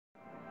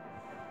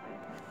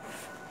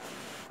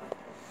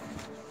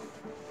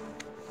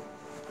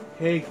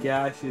Hey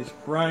guys, it's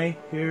Brian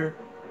here,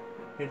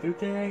 and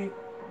today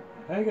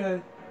I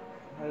got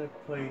to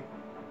play.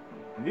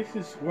 This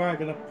is where I'm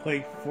gonna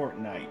play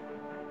Fortnite.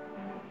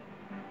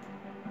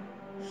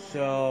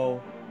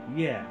 So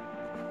yeah,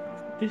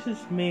 this is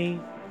me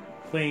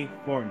playing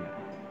Fortnite.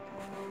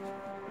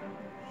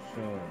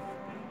 So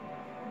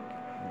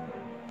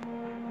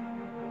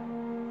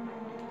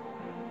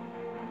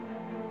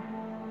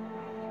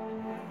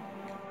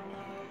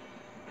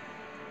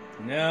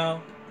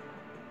now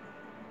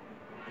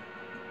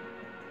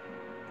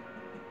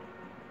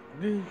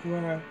this is where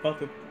I'm about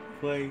to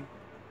play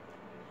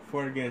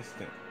Fortnite against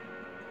them.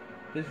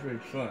 This is really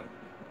fun.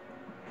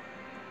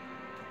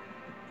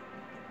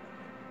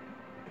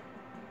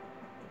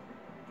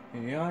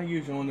 And I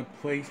use it on the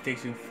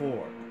PlayStation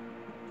 4.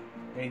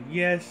 And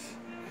yes,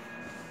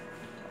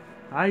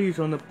 I use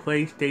it on the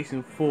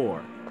PlayStation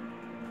 4.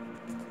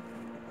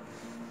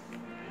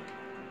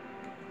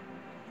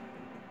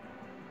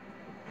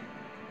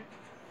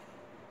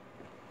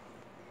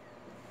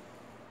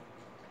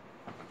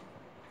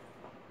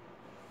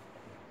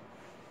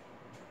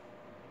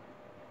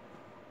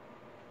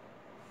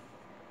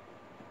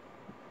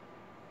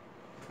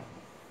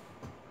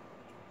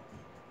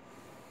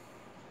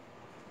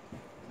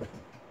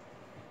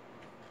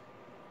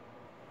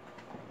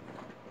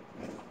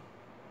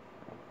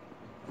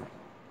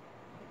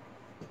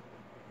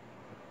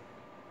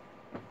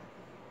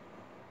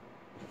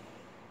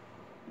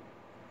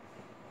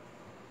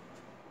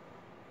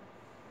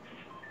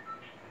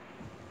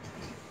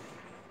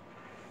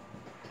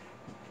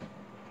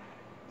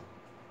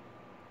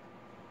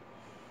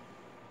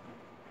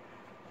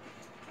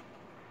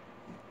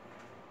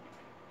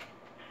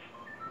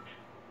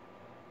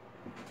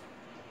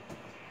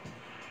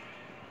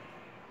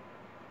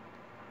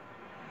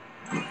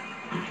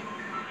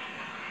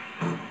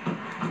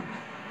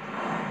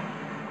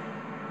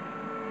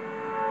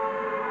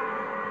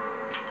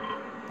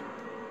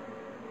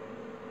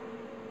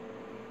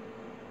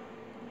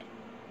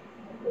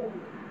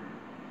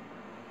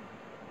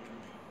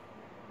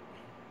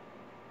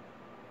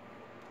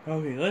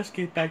 Okay, let's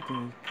get back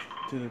to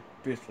the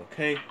pistol,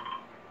 okay?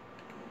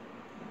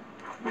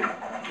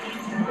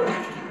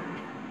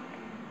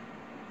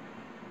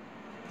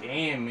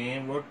 Damn,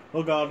 man, look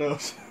at all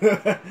those,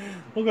 look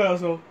at all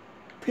those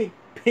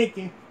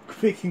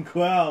picking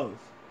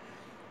clouds.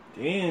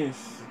 Damn,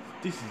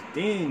 this is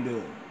damn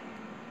good.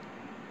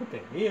 What the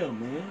hell,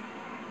 man?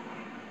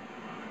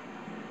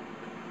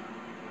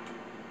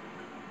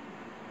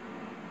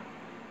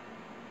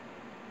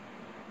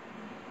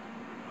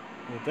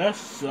 Well, that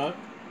sucked.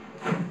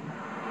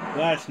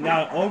 That's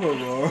not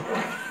overlord.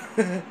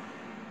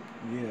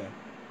 Yeah.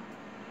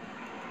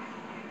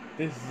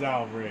 This is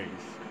outrageous.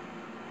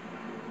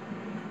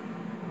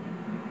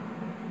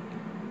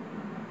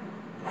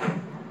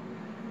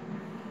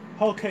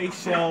 Okay,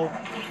 so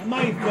I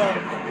might go.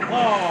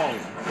 Oh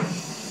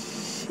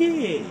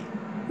shit!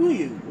 Who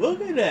you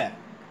looking at?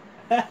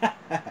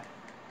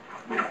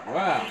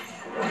 Wow.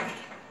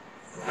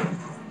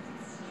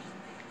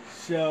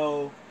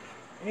 So,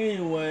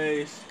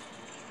 anyways.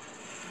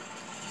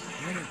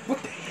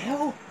 What the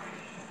hell?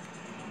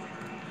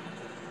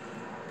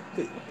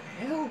 Wait, what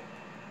the hell?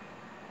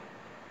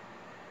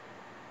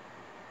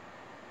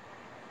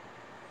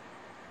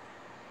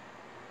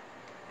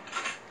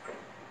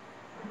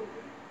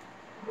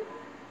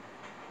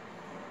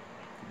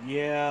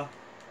 Yeah.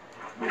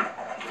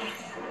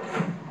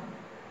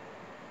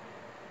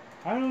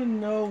 I don't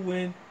know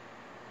when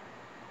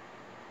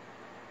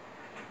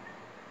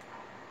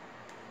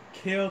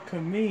Kill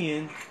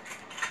Chameleon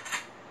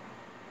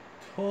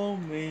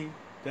told me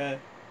that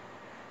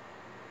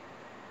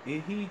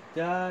if he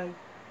died,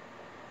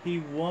 he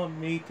want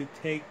me to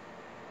take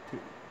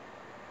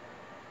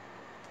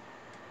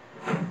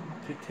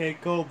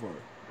over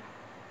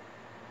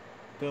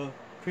the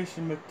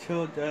Christian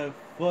Matilda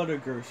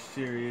Fluttergirl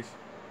series,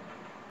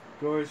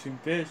 Doris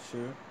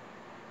Adventure,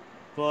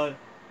 but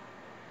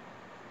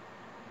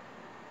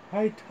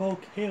I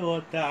told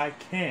Kayla that I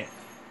can't.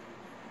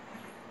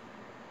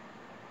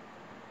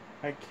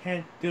 I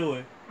can't do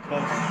it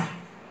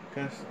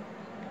because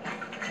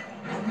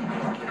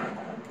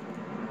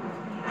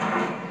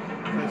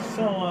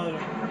someone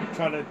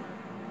try to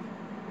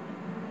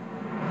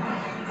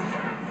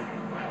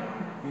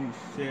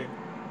shit.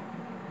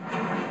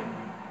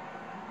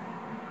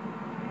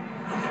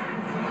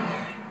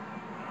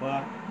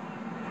 What?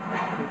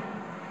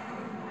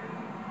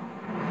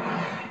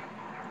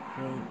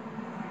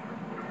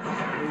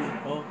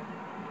 Oh.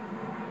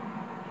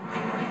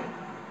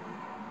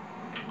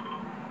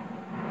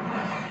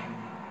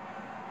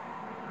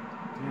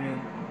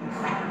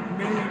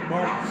 Maybe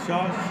Mark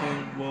Johnson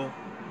will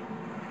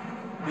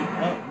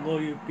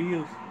upload your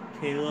videos,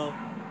 Caleb.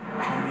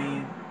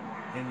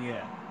 And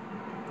yeah.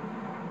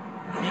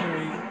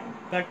 Anyway,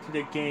 back to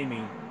the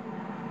gaming.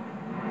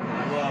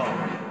 Wow.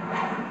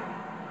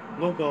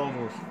 Look at all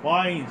those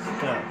flying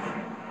stuff.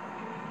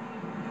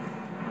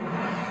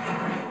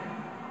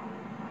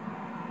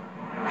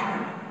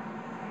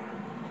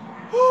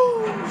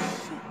 Oh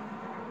shit.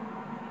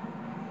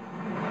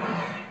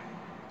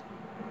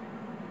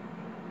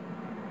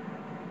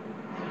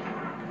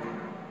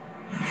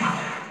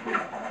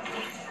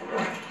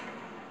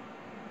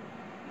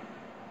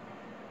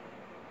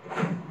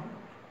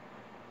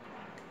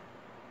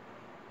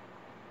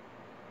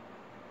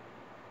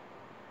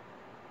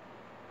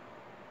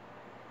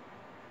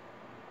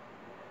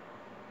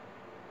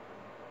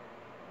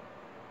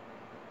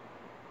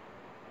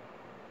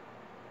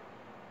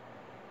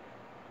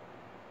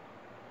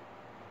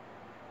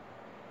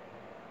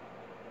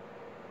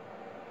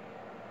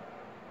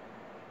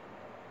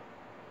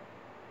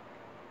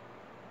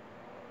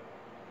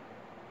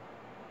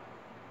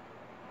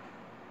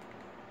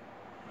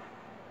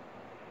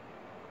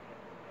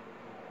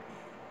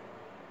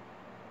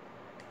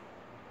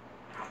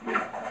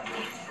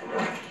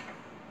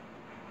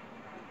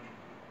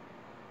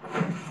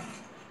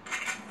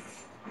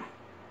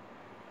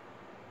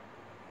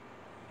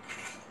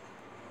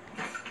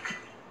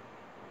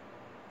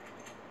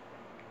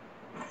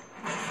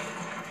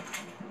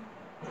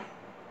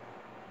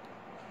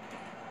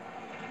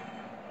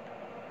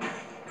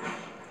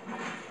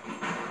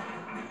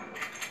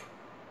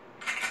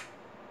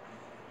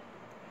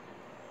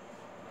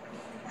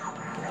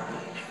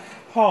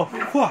 Oh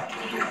fuck!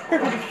 Here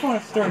comes the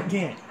monster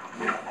again!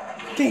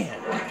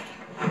 Damn!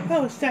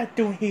 What was that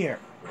doing here?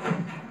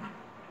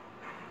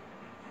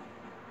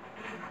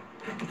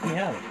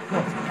 Yeah, of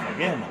course,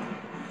 forget him.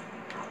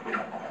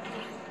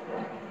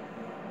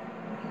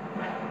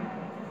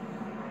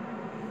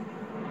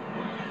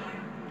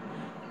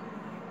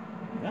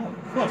 Yeah,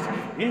 of course,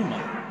 forget him.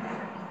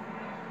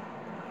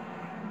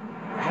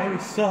 Maybe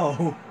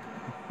so.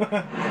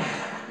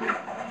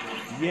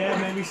 Yeah,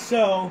 maybe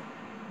so.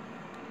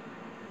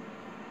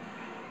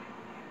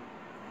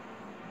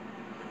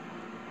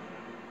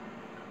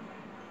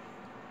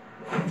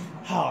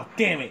 Oh,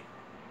 damn it.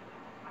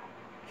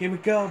 Here we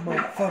go,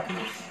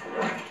 motherfuckers.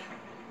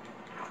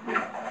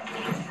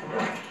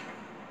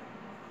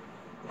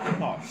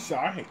 Oh,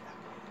 sorry.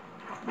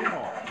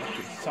 Oh,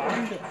 okay,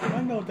 sorry.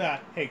 I know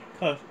that I hate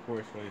cuss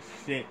words for this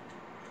shit.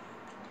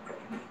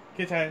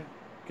 Guess I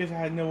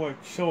had no other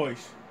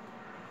choice.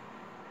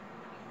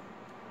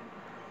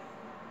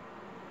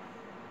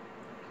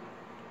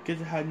 Guess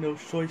I had no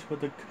choice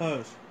but to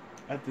cuss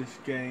at this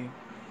game.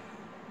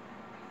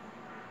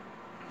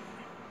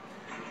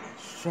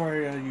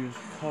 Sorry I use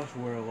cuss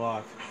word a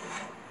lot.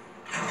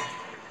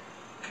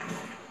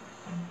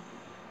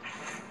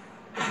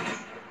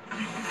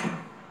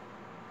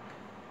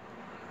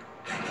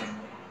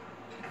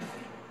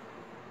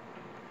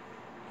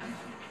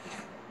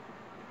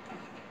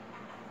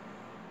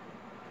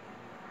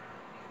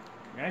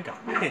 I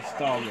got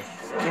pissed off with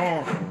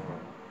storm.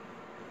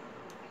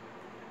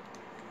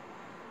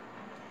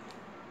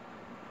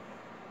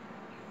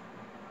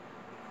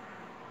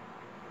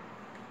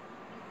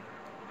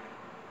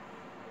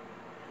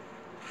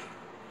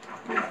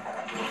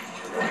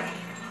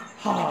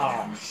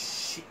 Oh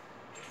shit!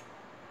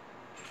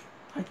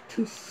 I'm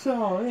too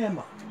sorry, am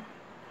I?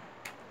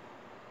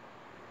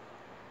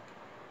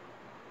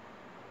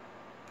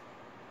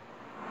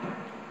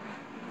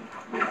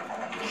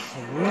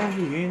 Well,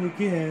 we in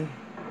again.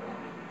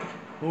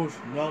 Oh, it's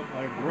not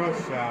like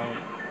rush hour.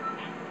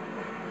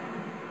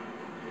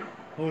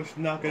 Oh, it's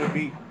not gonna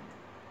be.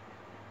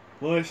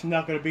 Well, it's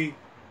not gonna be.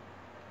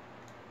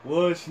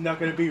 Well, it's not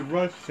gonna be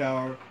rush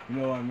hour. You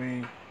know what I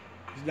mean?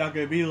 It's not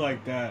gonna be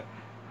like that.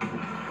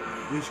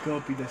 It's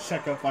gonna be the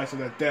sacrifice of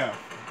the death.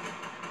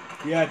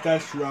 Yeah,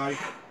 that's right.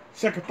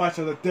 Sacrifice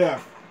of the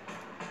death.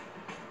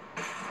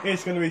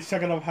 It's gonna be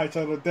sacrifice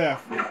of the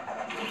death.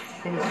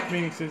 Which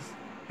means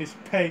his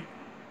pay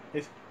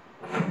is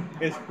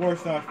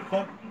worse than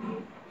fuck.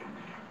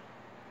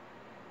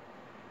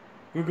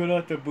 We're gonna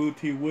let the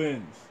booty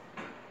wins.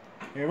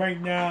 And right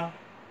now,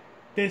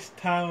 this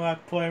time I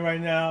play right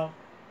now,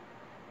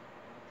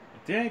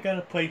 they ain't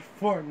gonna play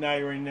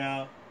Fortnite right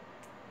now.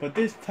 But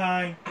this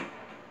time,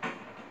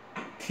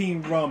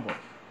 Team Rumble.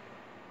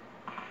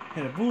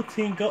 And the blue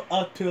team go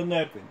up to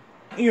 11.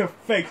 In your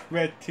face,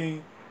 red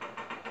team.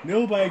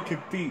 Nobody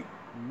can beat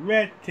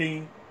red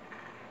team.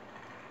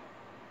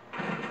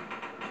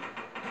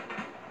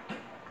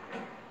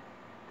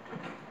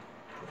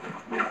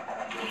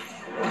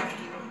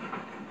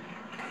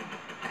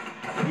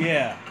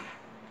 Yeah,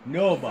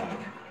 nobody.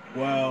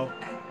 Well,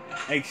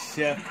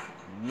 except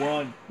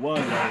one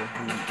other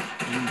who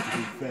needs to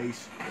be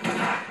faced.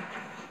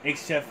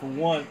 Except for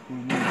one who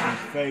needs to be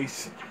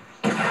faced.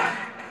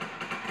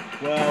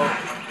 Well,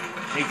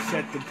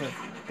 except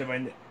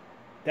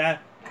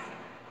that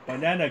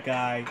banana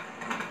guy.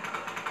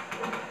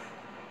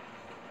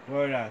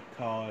 What did I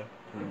call it?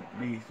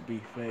 Who needs to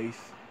be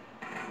faced?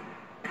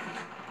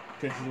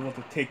 This is what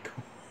to take.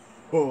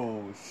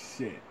 Oh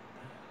shit.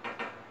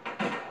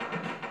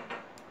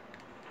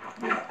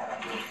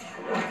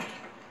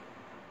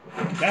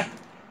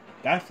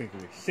 That's gonna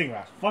be singing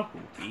as fuck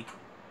with me.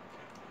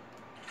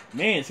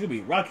 Man, it's gonna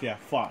be rocky as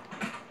fuck.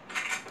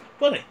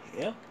 What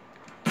the hell?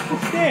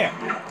 What's there?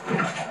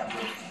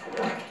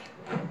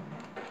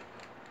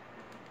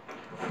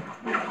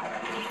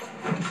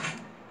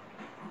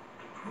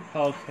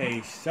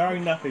 Okay, sorry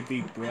not to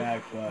be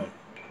brag, but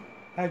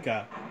I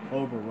got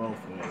overruled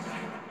for this.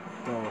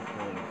 Oh,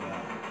 holy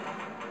God.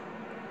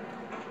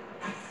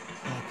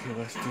 Okay,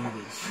 let's do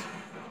this.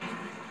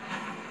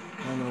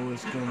 I don't know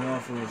what's going on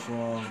for this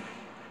long.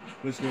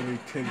 It's gonna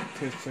take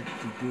 10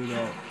 seconds to boot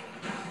up.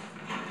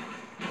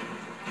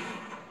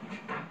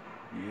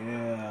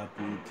 Yeah,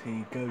 blue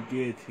team, go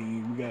get it,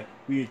 team. We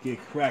gotta get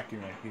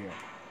cracking right here.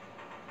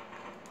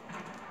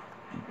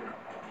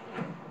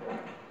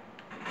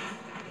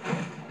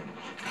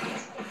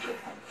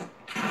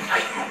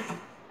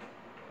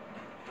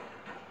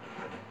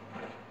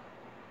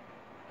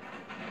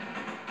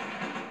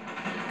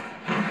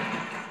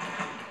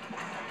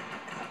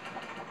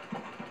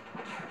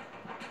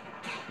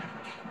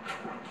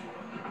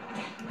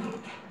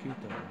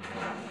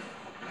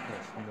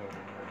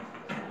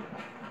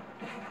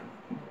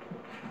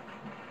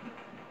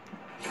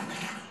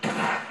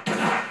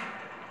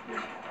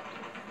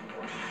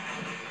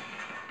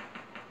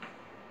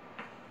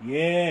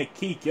 Yeah,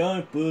 keep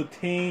going, blue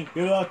team.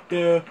 You're up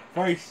there.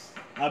 First,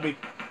 I'll be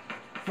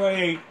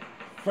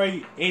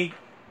 38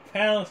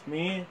 pounds,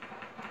 man.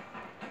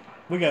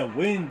 We gotta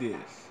win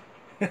this.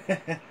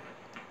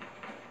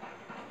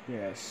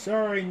 Yeah,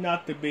 sorry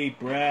not to be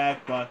brag,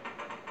 but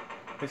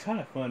it's kind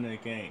of fun in the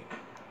game.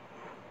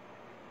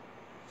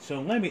 So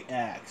let me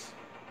ask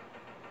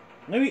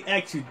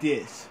you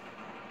this.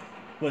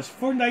 Was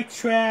Fortnite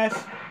trash?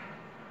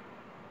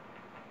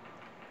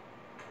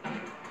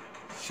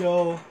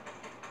 So,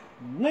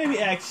 let me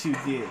ask you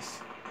this.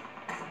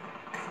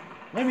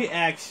 Let me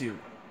ask you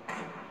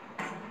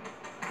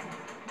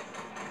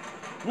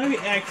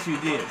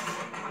this.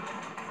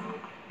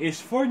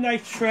 Is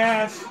Fortnite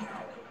trash?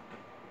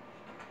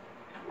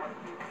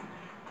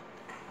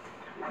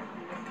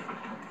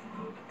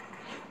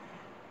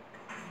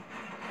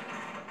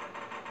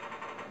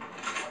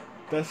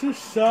 Does it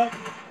suck?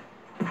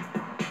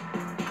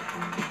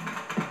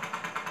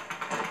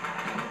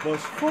 Was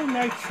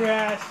Fortnite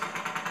trash?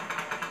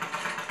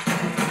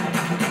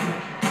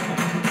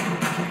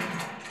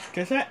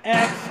 Cause I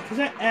asked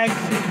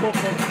you both a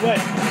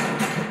question.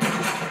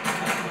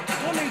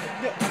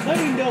 Let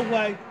me know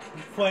why you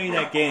playing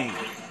that game.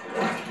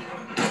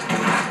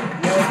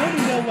 Yo, let me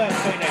know why I'm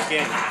playing that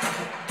game.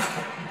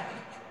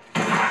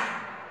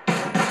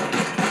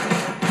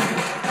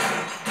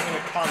 In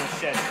the comment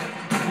section.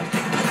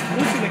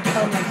 Look in the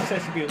comment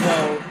section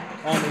below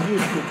on the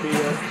YouTube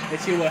video and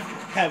see what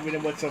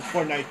happened with some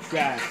Fortnite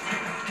trash.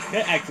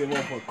 That actually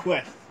went for a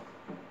quest.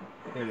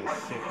 Look at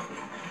this shit.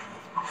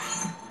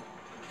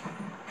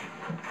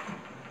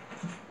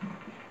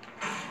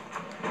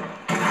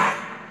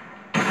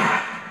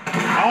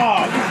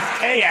 Oh, this is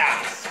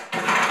chaos!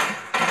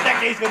 That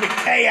game's gonna be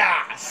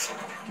chaos!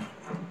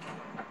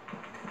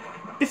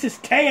 This is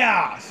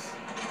chaos!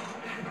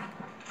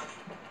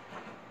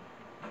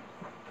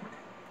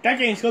 That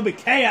game's gonna be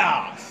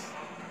chaos!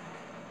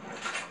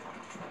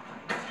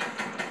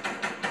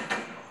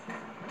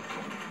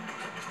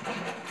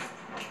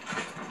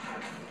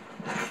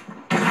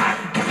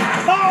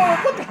 Oh,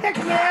 what the heck,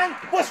 man?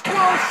 What's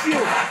wrong with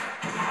you?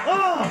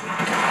 Oh!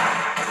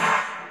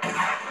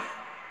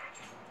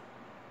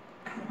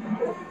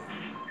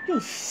 You're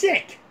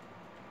sick!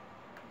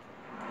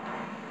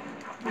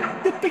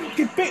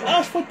 You beat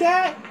us for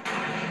that?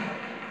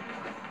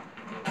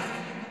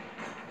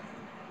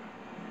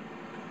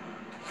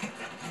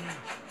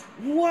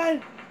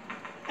 What?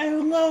 I'm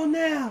alone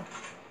now.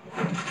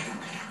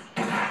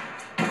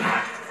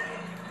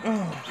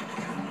 Oh.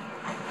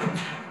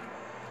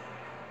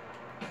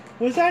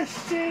 Was that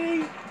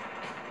shitty?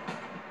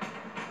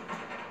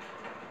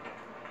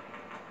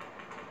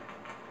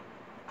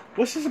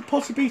 Was this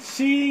supposed to be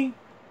cheating?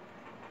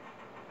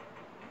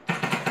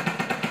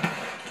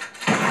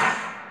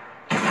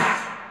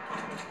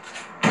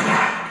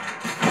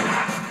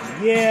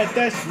 Yeah,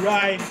 that's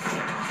right.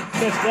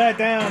 Just let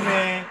down,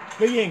 man.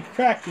 We're getting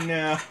cracky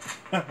now.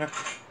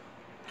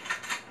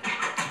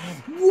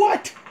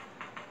 What?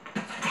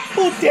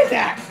 Who did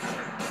that?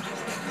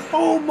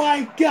 Oh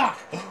my god.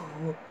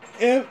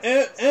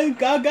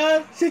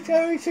 Gaga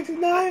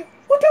 669?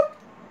 What the?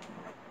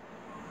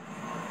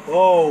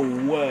 Oh,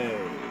 way.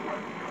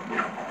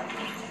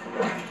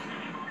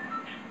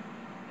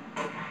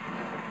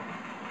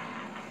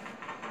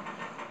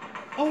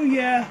 Oh,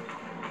 yeah.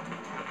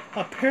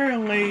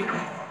 Apparently,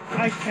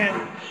 I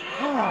can't.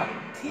 Oh,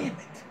 damn it.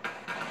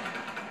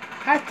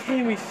 I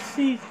can't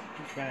receive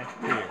right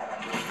here.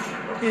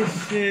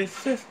 It's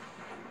just.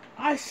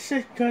 I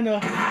should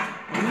gonna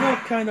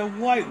look on the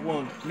white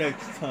one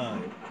next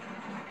time.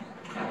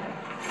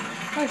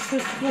 I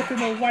should look at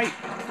the white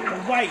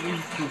you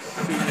can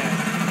see that.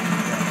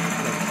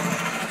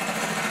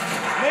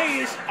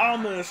 Maybe it's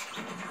almost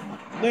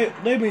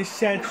living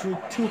century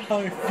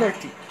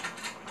 230.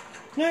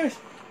 There's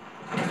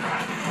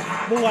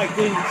more like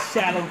living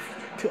shadow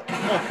to.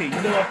 Okay, you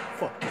know what?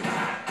 Fuck this.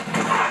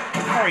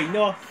 Alright,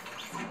 Noah.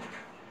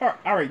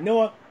 Alright,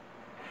 Noah.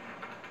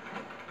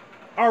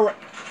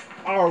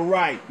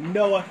 Alright,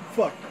 Noah.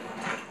 Fuck.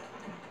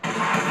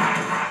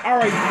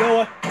 Alright,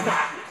 Noah.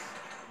 Fuck this.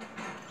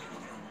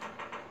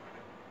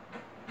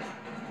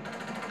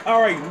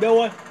 Alright,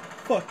 Noah.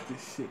 Fuck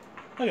this shit.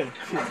 Look at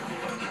this shit.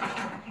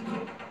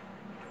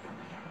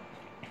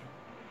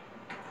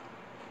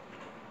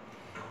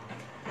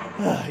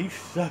 Ah, you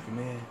suck,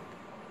 man.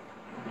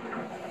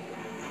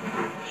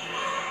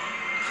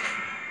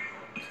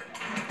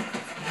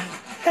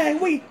 Hey,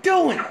 what you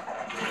doing?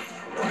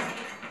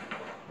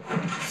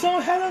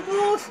 Someone had a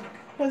loss?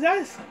 Was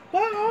that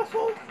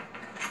awful?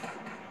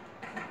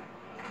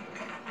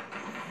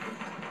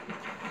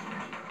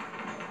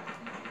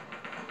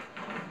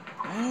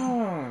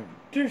 Oh,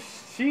 they're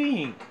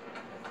seeing.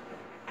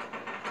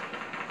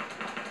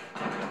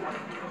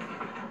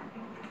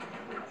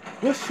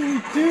 What should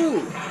we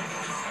do?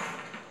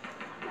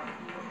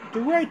 The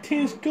red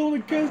team's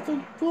going against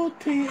the blue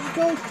team and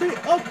go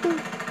straight up to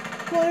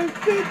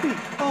 150.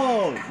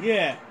 Oh,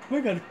 yeah.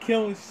 We're gonna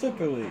kill them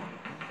separately.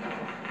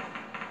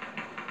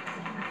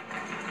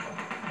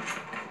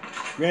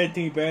 Red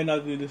team better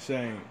not do the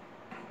same.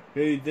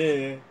 They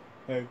did.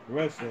 Like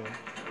Russia.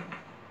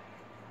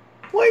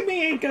 What do you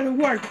mean ain't gonna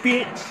work,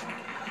 bitch?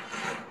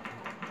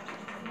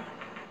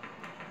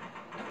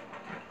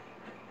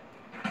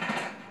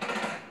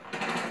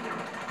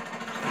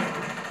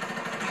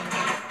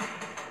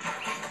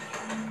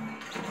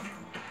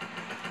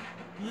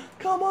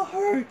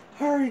 hurry,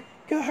 hurry,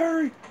 go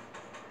hurry.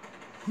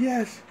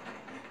 Yes.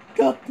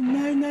 Go up to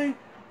 99.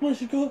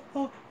 Once you go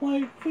up,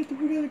 150,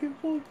 we gotta get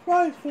full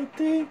price for the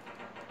thing.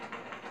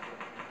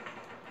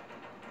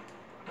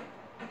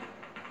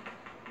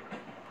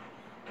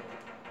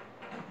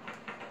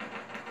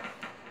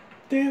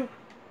 Damn,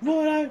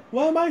 what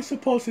am I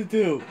supposed to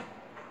do?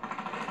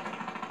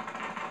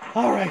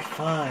 Alright,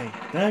 fine.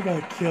 Then I'm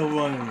gonna kill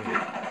one of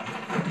them.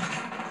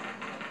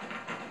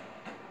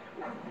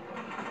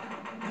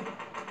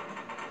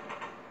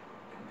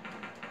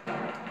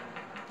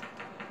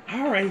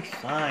 Alright,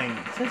 fine.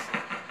 Just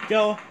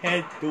go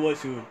ahead, do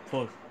what you're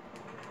supposed to.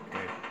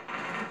 Okay.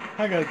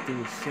 I gotta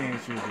do the same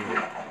as you do.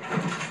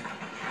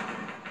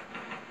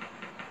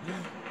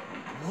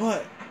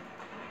 What?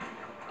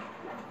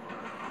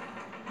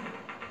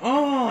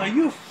 Oh,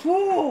 you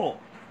fool!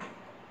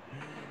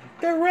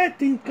 The red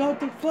thing got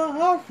the fly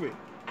off it.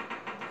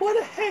 What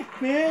the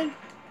heck, man?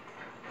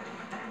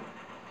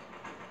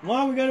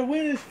 Why we gotta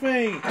win this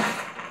thing?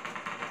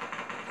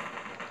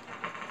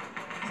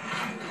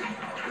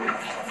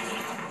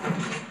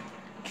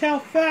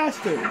 Count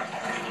faster.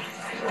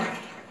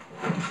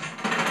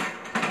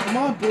 Come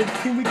on, Blue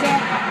Team, we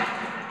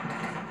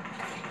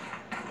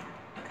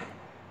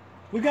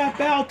got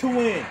battle to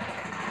win.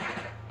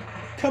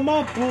 Come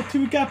on, Blue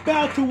Team, we got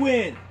battle to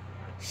win.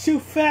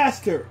 Shoot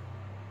faster.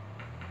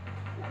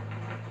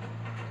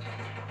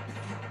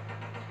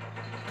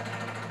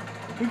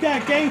 We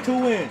got a game to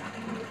win.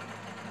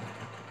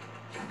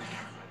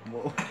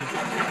 Whoa.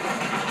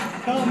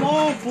 Come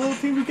on, Blue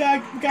Team, we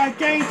got a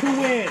game to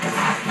win.